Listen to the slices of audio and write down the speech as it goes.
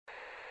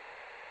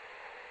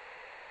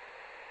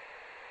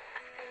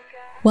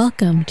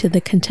Welcome to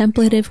the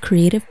Contemplative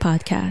Creative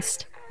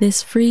Podcast.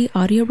 This free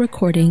audio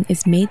recording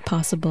is made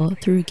possible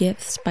through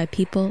gifts by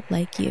people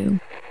like you.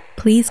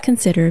 Please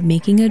consider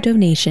making a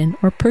donation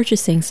or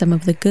purchasing some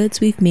of the goods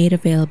we've made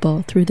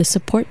available through the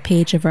support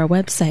page of our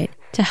website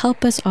to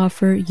help us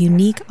offer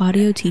unique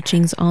audio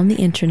teachings on the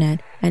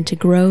internet and to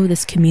grow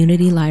this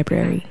community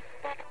library.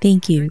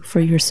 Thank you for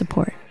your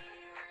support.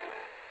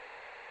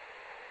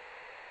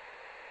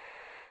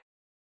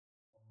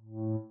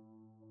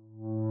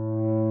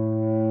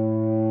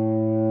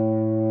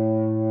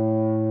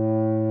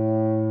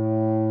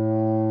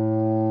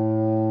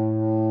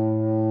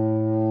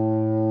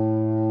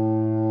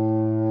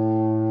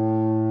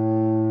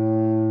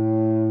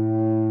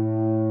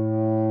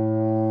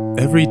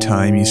 Every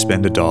time you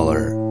spend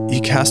 $1,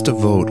 you cast a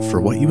vote for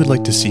what you would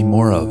like to see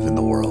more of in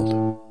the world.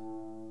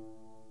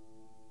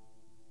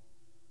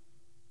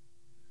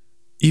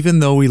 Even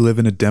though we live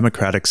in a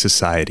democratic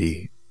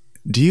society,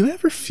 do you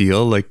ever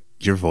feel like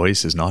your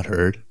voice is not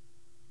heard?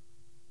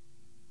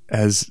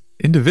 As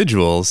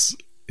individuals,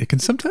 it can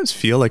sometimes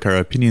feel like our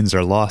opinions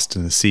are lost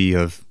in a sea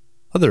of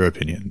other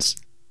opinions.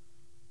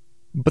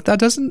 But that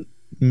doesn't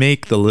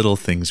make the little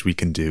things we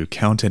can do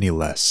count any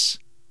less.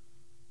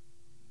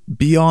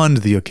 Beyond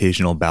the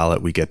occasional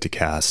ballot we get to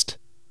cast,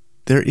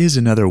 there is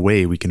another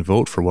way we can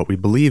vote for what we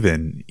believe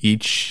in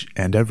each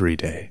and every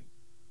day.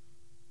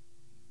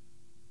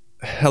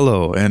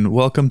 Hello, and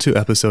welcome to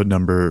episode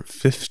number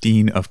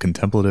 15 of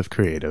Contemplative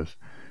Creative,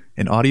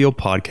 an audio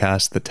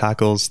podcast that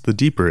tackles the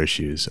deeper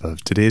issues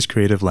of today's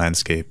creative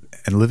landscape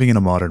and living in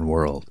a modern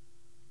world.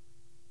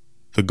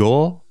 The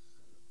goal?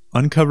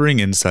 Uncovering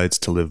insights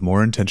to live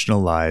more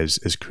intentional lives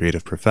as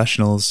creative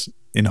professionals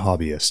and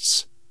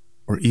hobbyists,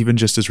 or even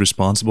just as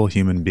responsible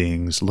human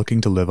beings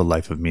looking to live a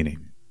life of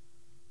meaning.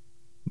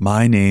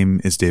 My name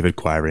is David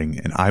Quiring,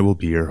 and I will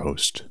be your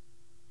host.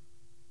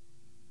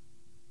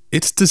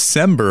 It's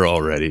December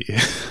already.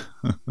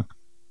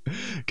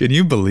 Can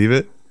you believe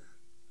it?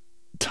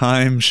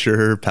 Time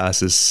sure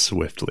passes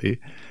swiftly,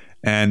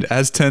 and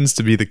as tends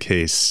to be the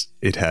case,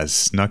 it has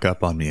snuck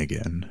up on me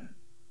again.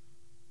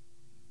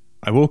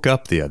 I woke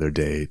up the other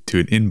day to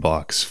an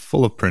inbox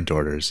full of print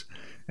orders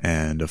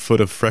and a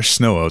foot of fresh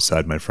snow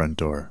outside my front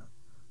door.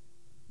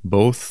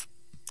 Both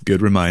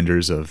good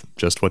reminders of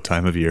just what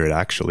time of year it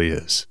actually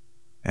is.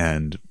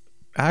 And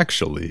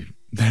actually,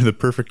 they're the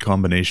perfect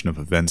combination of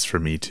events for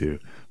me to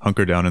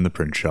hunker down in the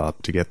print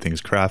shop to get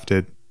things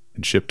crafted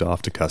and shipped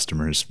off to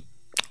customers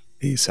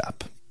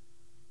ASAP.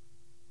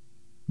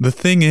 The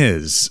thing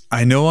is,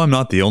 I know I'm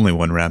not the only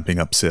one ramping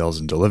up sales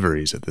and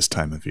deliveries at this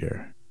time of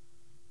year.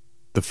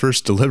 The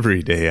first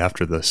delivery day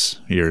after this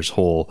year's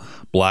whole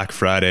Black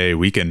Friday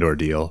weekend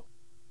ordeal,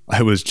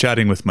 I was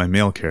chatting with my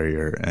mail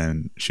carrier,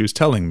 and she was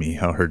telling me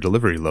how her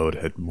delivery load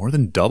had more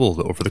than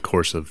doubled over the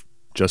course of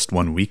just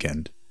one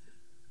weekend.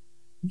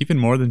 Even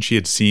more than she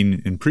had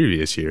seen in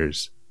previous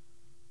years.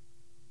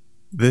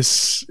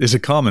 This is a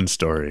common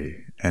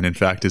story, and in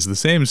fact is the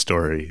same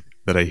story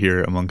that I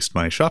hear amongst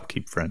my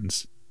shopkeep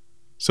friends.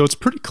 So it's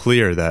pretty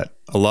clear that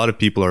a lot of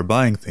people are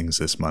buying things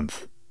this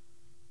month,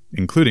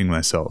 including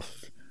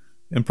myself,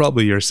 and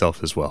probably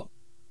yourself as well.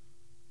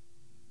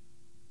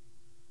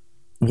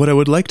 What I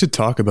would like to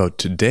talk about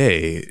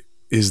today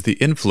is the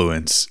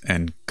influence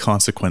and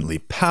consequently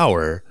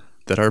power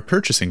that our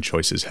purchasing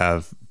choices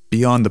have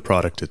beyond the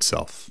product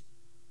itself.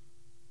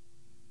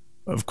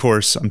 Of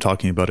course, I'm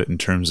talking about it in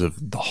terms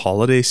of the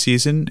holiday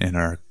season and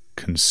our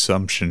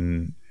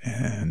consumption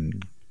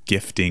and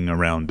gifting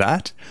around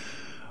that,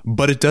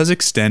 but it does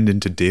extend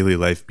into daily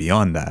life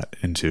beyond that,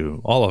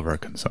 into all of our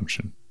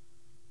consumption.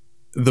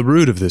 The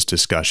root of this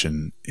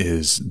discussion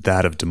is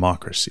that of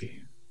democracy.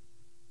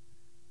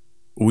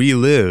 We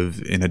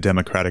live in a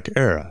democratic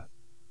era,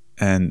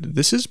 and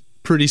this is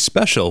pretty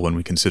special when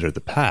we consider the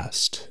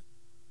past.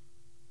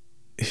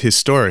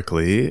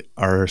 Historically,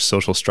 our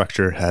social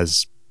structure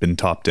has been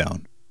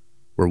top-down,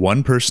 where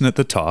one person at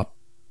the top,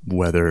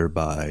 whether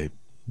by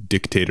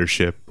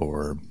dictatorship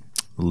or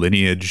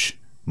lineage,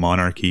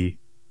 monarchy,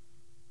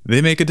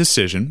 they make a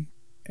decision,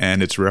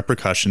 and its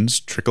repercussions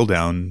trickle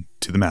down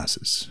to the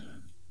masses.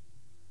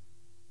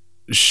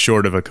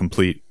 Short of a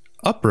complete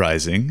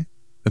uprising,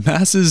 the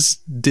masses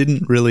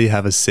didn't really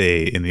have a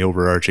say in the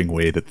overarching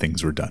way that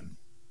things were done.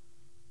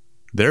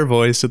 Their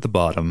voice at the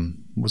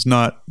bottom was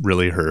not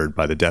really heard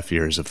by the deaf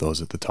ears of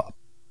those at the top.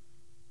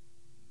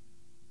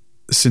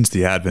 Since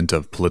the advent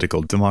of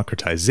political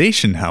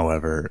democratization,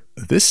 however,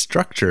 this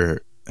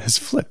structure has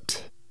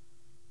flipped.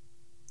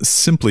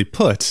 Simply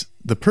put,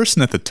 the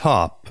person at the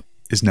top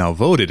is now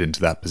voted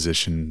into that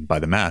position by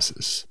the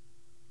masses,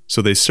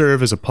 so they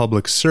serve as a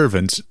public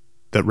servant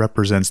that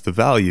represents the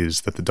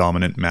values that the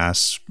dominant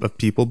mass of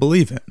people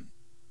believe in.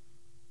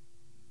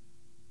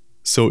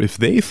 So if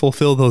they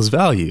fulfill those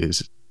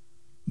values,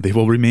 they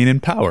will remain in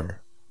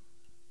power.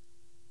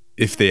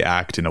 If they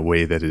act in a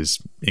way that is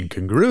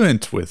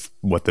incongruent with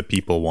what the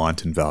people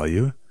want and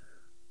value,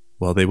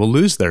 well, they will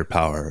lose their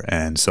power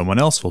and someone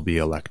else will be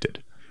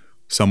elected.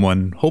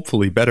 Someone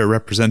hopefully better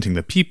representing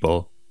the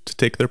people to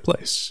take their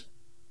place.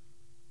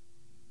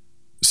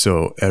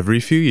 So every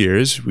few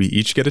years, we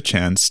each get a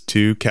chance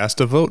to cast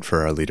a vote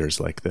for our leaders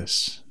like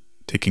this,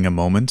 taking a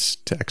moment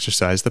to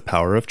exercise the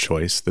power of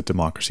choice that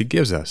democracy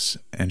gives us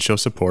and show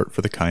support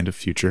for the kind of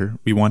future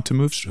we want to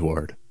move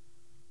toward.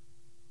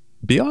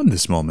 Beyond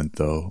this moment,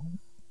 though,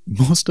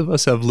 most of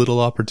us have little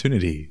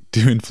opportunity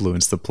to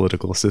influence the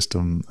political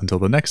system until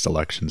the next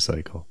election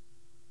cycle.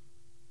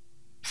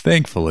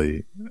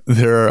 Thankfully,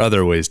 there are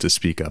other ways to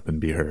speak up and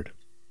be heard.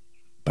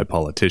 By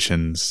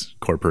politicians,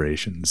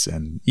 corporations,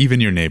 and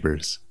even your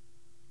neighbors.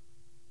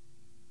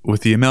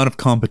 With the amount of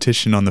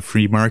competition on the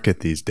free market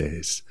these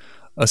days,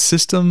 a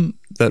system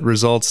that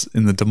results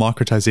in the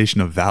democratization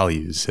of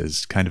values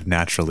has kind of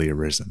naturally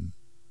arisen.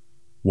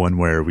 One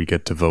where we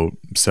get to vote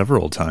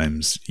several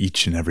times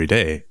each and every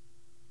day.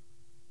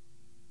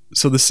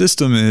 So the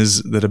system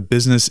is that a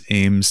business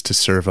aims to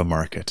serve a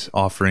market,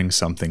 offering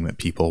something that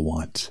people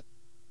want.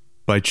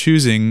 By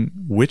choosing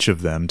which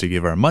of them to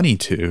give our money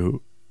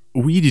to,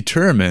 we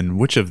determine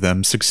which of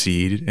them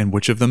succeed and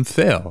which of them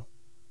fail.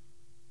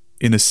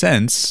 In a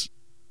sense,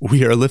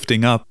 we are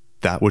lifting up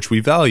that which we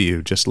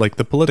value, just like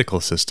the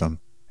political system,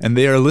 and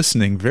they are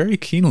listening very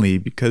keenly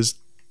because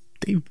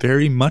they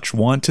very much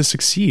want to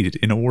succeed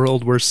in a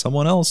world where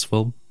someone else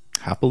will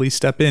happily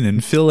step in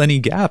and fill any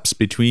gaps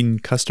between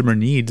customer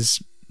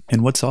needs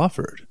and what's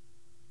offered.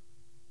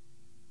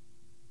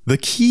 The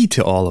key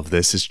to all of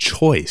this is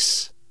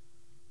choice.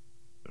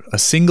 A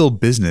single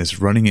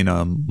business running in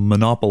a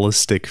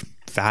monopolistic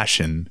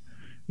fashion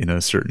in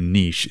a certain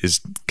niche is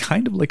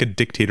kind of like a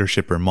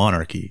dictatorship or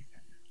monarchy,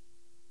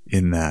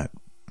 in that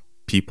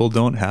people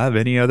don't have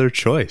any other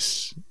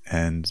choice,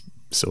 and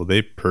so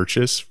they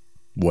purchase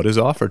what is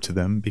offered to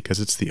them because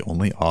it's the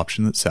only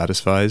option that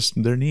satisfies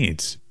their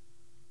needs,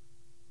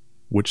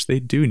 which they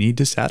do need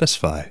to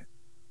satisfy.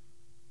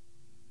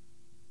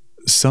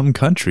 Some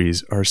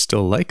countries are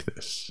still like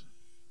this,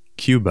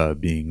 Cuba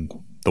being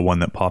the one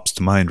that pops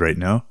to mind right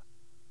now.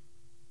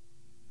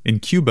 In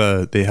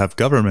Cuba, they have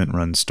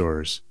government-run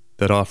stores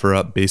that offer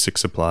up basic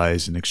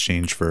supplies in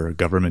exchange for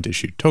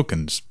government-issued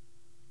tokens.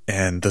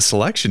 And the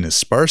selection is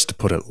sparse, to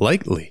put it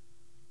lightly.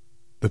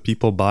 The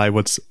people buy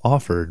what's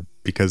offered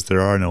because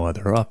there are no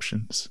other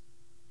options.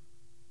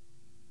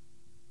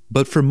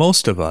 But for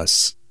most of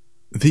us,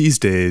 these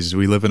days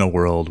we live in a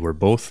world where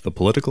both the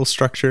political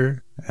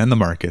structure and the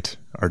market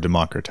are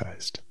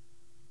democratized.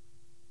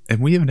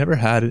 And we have never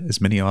had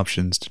as many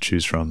options to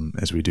choose from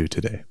as we do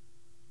today.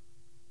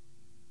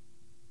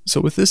 So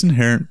with this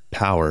inherent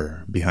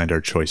power behind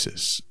our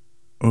choices,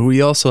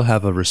 we also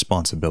have a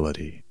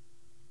responsibility.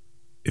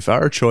 If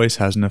our choice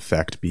has an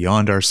effect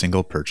beyond our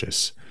single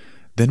purchase,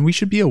 then we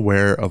should be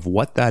aware of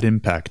what that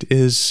impact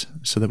is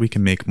so that we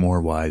can make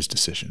more wise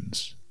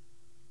decisions.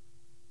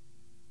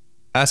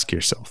 Ask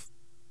yourself,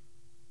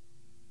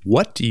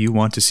 what do you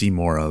want to see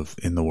more of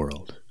in the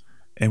world?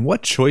 And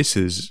what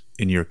choices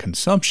in your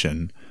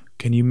consumption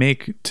can you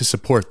make to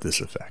support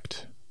this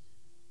effect?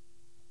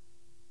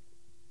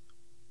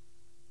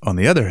 On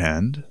the other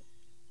hand,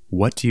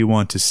 what do you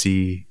want to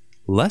see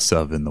less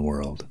of in the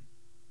world?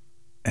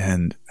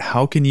 And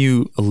how can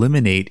you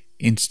eliminate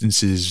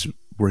instances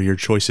where your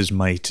choices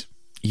might,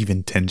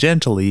 even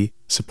tangentially,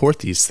 support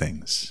these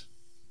things?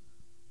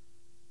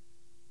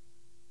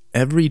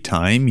 Every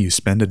time you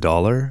spend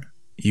 $1,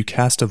 you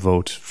cast a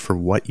vote for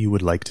what you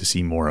would like to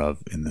see more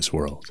of in this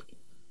world.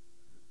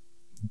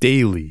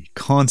 Daily,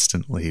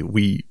 constantly,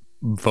 we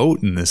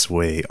vote in this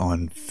way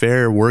on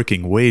fair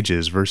working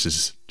wages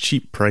versus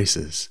cheap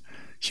prices,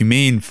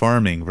 humane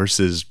farming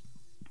versus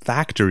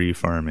factory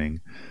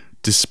farming,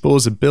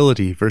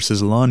 disposability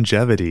versus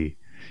longevity,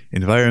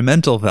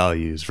 environmental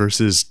values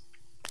versus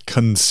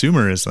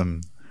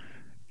consumerism,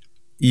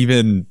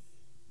 even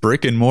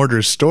brick and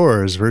mortar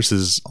stores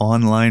versus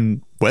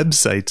online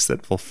websites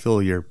that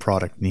fulfill your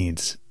product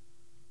needs.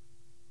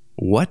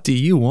 What do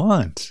you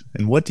want?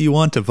 And what do you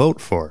want to vote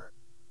for?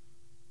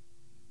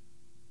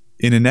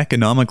 In an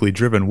economically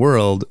driven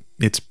world,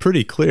 it's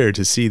pretty clear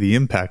to see the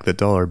impact that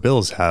dollar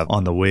bills have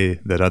on the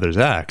way that others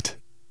act.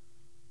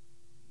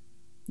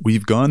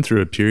 We've gone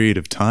through a period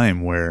of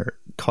time where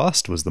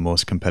cost was the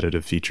most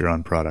competitive feature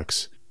on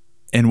products.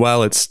 And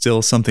while it's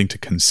still something to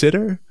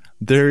consider,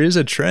 there is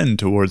a trend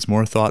towards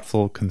more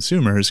thoughtful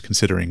consumers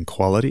considering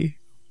quality,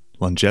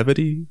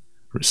 longevity,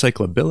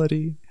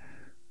 recyclability,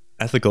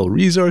 ethical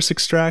resource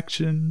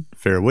extraction,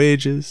 fair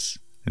wages,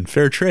 and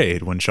fair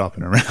trade when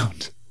shopping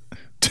around.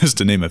 Just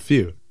to name a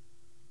few.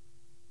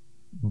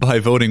 By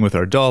voting with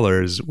our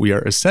dollars, we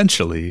are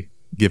essentially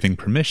giving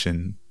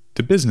permission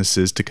to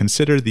businesses to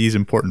consider these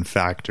important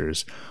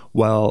factors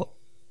while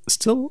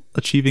still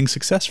achieving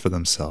success for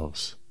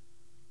themselves.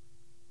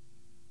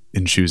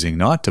 In choosing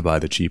not to buy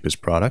the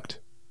cheapest product,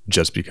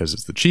 just because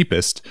it's the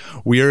cheapest,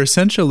 we are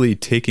essentially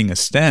taking a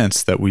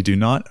stance that we do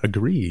not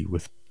agree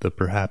with the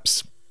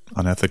perhaps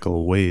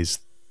unethical ways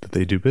that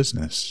they do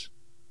business.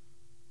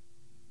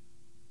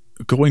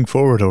 Going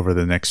forward over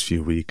the next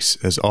few weeks,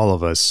 as all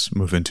of us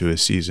move into a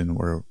season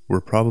where we're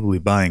probably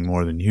buying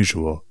more than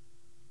usual,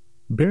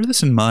 bear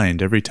this in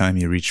mind every time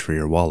you reach for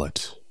your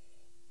wallet.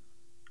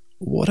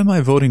 What am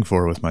I voting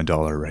for with my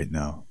dollar right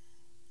now?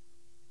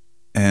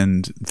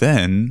 and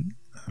then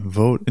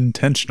vote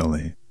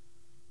intentionally.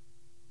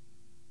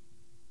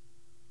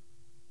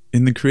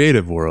 In the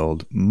creative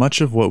world,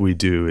 much of what we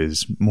do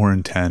is more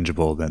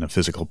intangible than a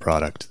physical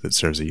product that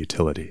serves a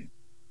utility.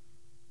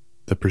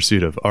 The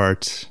pursuit of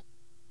art,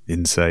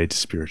 insight,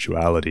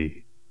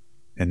 spirituality,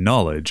 and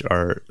knowledge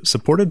are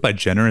supported by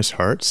generous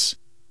hearts,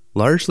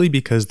 largely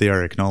because they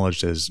are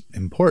acknowledged as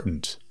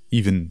important,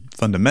 even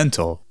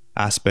fundamental,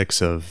 aspects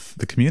of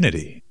the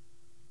community.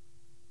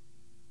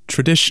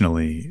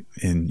 Traditionally,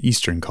 in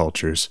Eastern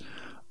cultures,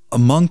 a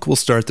monk will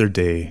start their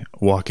day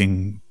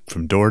walking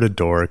from door to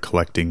door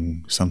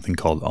collecting something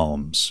called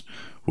alms,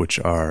 which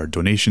are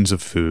donations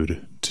of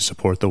food to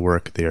support the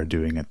work they are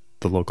doing at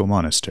the local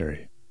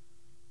monastery.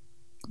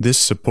 This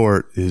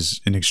support is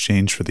in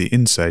exchange for the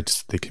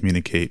insights they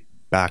communicate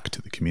back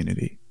to the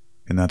community,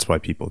 and that's why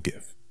people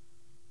give.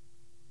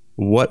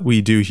 What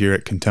we do here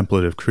at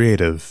Contemplative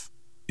Creative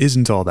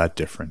isn't all that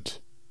different.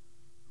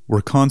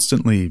 We're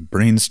constantly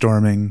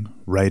brainstorming,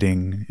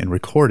 writing, and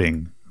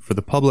recording for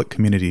the public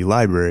community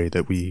library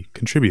that we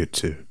contribute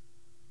to.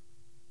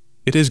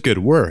 It is good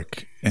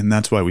work, and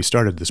that's why we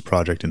started this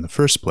project in the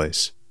first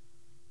place.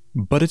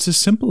 But it's as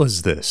simple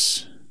as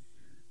this.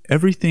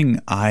 Everything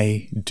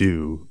I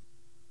do,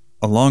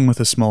 along with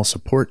a small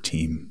support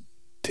team,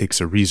 takes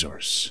a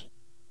resource.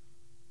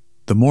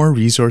 The more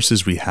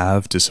resources we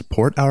have to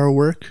support our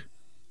work,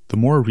 the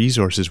more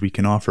resources we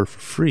can offer for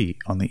free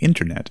on the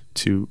internet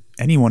to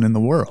anyone in the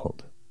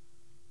world.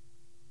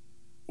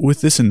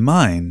 With this in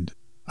mind,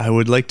 I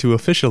would like to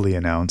officially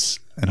announce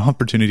an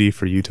opportunity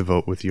for you to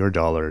vote with your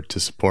dollar to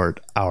support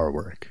our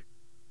work.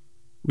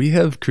 We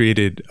have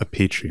created a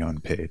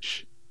Patreon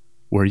page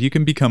where you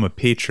can become a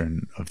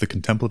patron of the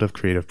Contemplative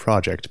Creative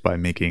Project by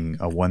making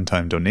a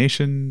one-time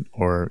donation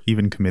or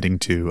even committing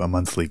to a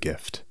monthly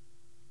gift.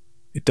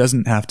 It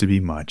doesn't have to be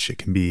much. It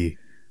can be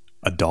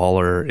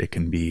 $1, it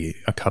can be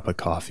a cup of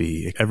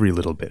coffee. Every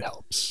little bit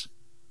helps.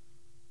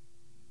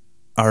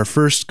 Our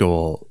first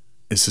goal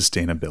is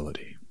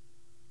sustainability,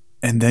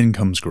 and then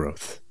comes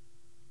growth.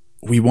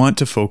 We want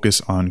to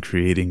focus on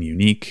creating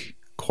unique,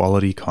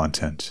 quality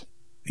content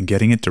and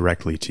getting it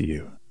directly to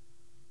you.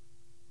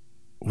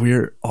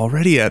 We're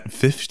already at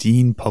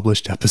 15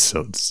 published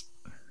episodes.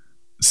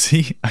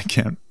 See, I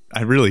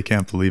really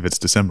can't believe it's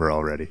December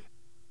already.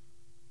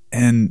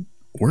 And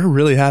we're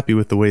really happy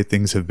with the way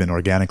things have been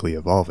organically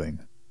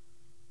evolving.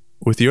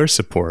 With your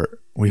support,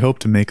 we hope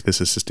to make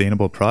this a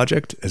sustainable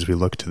project as we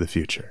look to the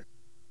future.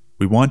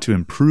 We want to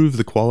improve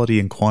the quality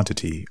and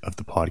quantity of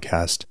the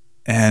podcast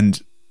and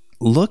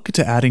look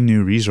to adding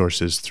new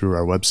resources through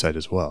our website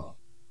as well.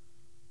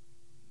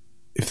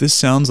 If this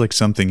sounds like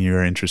something you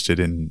are interested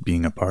in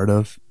being a part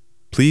of,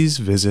 please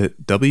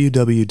visit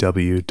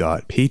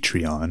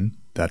www.patreon,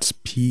 that's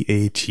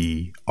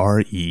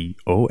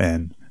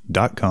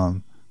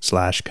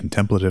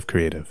patreon.com/contemplative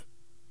creative,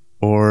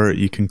 or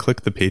you can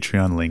click the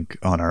Patreon link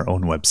on our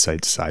own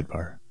website's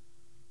sidebar.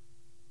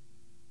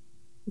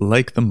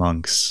 Like the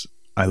monks,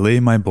 I lay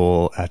my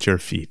bowl at your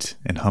feet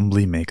and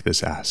humbly make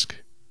this ask.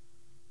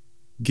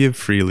 Give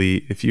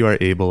freely if you are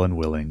able and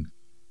willing.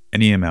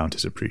 Any amount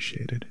is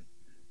appreciated.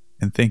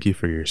 And thank you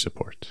for your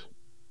support.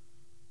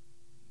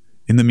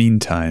 In the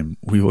meantime,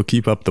 we will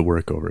keep up the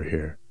work over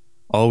here,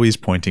 always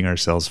pointing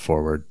ourselves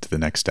forward to the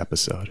next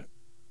episode.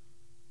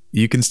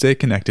 You can stay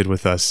connected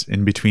with us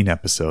in between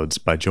episodes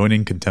by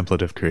joining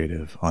Contemplative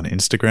Creative on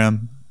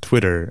Instagram,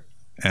 Twitter,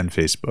 and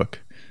Facebook.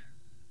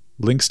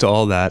 Links to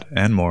all that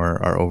and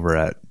more are over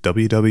at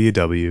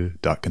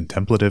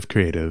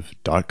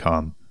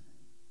www.contemplativecreative.com.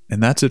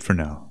 And that's it for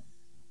now.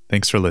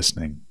 Thanks for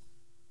listening.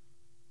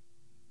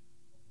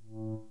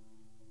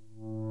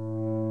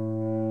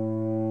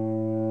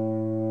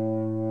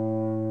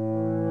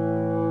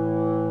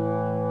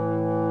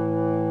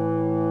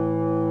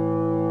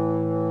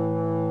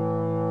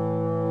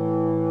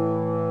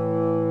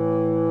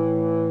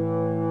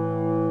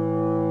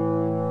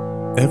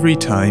 Every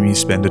time you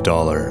spend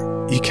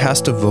 $1, you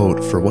cast a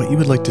vote for what you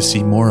would like to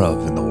see more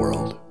of in the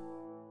world.